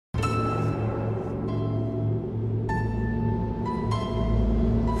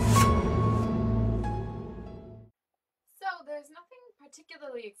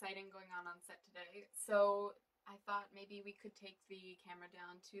particularly exciting going on set today, so I thought maybe we could take the camera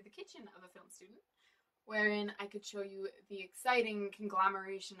down to the kitchen of a film student, wherein I could show you the exciting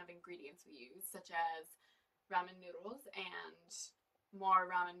conglomeration of ingredients we use, such as ramen noodles and more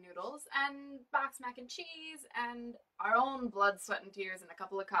ramen noodles and box mac and cheese and our own blood, sweat, and tears and a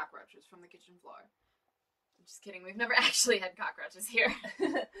couple of cockroaches from the kitchen floor. I'm just kidding, we've never actually had cockroaches here.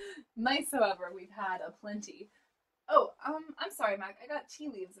 Mice, however, we've had aplenty. Oh, I'm sorry, Mac. I got tea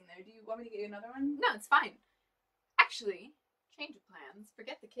leaves in there. Do you want me to get you another one? No, it's fine. Actually, change of plans.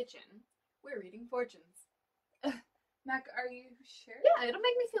 Forget the kitchen. We're reading fortunes. Mac, are you sure? Yeah, it'll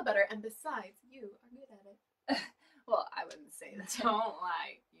make me feel better. And besides, you are good at it. Well, I wouldn't say that. Don't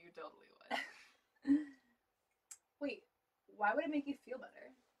lie. You totally would. Wait, why would it make you feel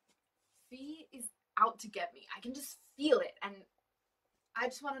better? Fee is out to get me. I can just feel it, and I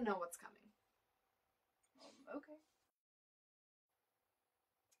just want to know what's coming. Okay.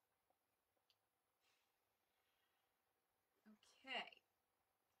 Okay.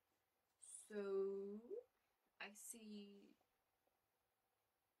 So, I see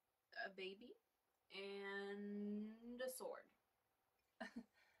a baby and a sword.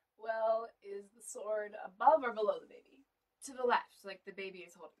 Well, is the sword above or below the baby? To the left, like the baby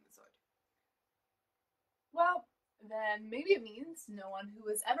is holding the sword. Well, then maybe it means no one who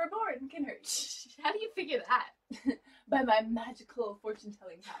was ever born can hurt you. How do you figure that? By my magical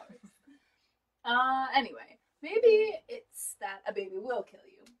fortune-telling powers. Anyway, maybe it's that a baby will kill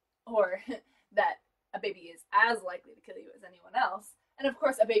you. Or that a baby is as likely to kill you as anyone else. And of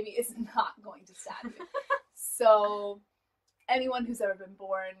course, a baby is not going to stab you. So, anyone who's ever been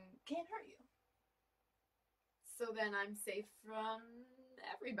born can't hurt you. So then I'm safe from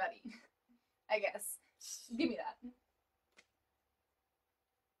everybody. I guess. Give me that.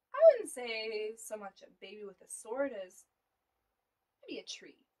 I wouldn't say so much a baby with a sword as maybe a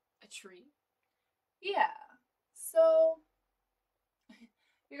tree. A tree? Yeah. So,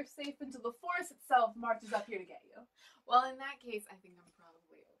 you're safe until the forest itself marches up here to get you. Well, in that case, I think I'm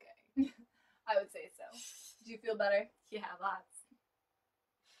probably okay. I would say so. Do you feel better? Yeah, lots.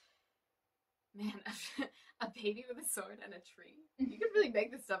 Man, a baby with a sword and a tree? You could really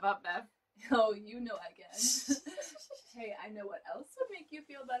make this stuff up, Beth. Oh, you know I can. Hey, I know what else would make you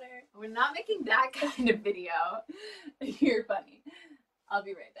feel better. We're not making that kind of video. You're funny. I'll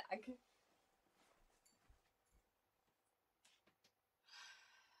be right back.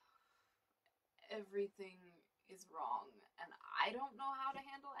 Everything is wrong, and I don't know how to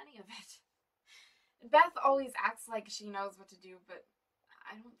handle any of it. Beth always acts like she knows what to do, but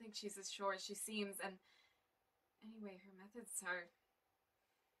I don't think she's as sure as she seems, and anyway, her methods are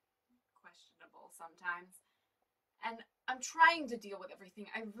questionable sometimes. And I'm trying to deal with everything,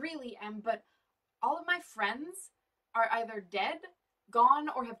 I really am, but all of my friends are either dead, gone,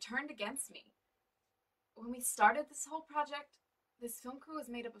 or have turned against me. When we started this whole project, this film crew is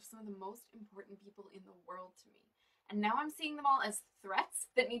made up of some of the most important people in the world to me. And now I'm seeing them all as threats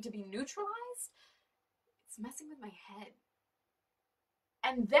that need to be neutralized. It's messing with my head.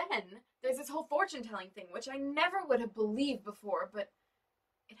 And then there's this whole fortune-telling thing, which I never would have believed before, but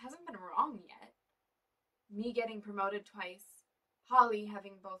it hasn't been wrong yet. Me getting promoted twice, Holly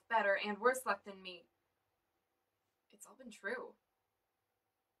having both better and worse luck than me. It's all been true.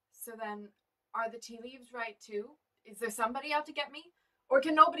 So then, are the tea leaves right too? Is there somebody out to get me? Or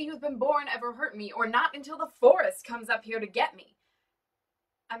can nobody who's been born ever hurt me? Or not until the forest comes up here to get me?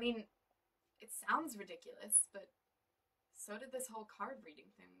 I mean, it sounds ridiculous, but so did this whole card reading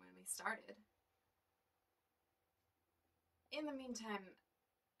thing when we started. In the meantime,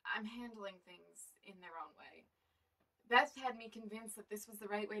 I'm handling things in their own way. Beth had me convinced that this was the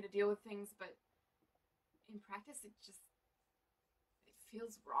right way to deal with things, but in practice it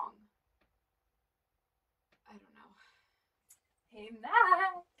feels wrong. I don't know. Hey, Mac!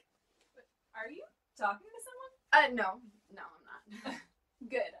 Are you talking to someone? No, I'm not.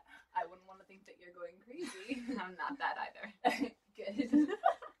 Good. I wouldn't want to think that you're going crazy. I'm not that either. Good.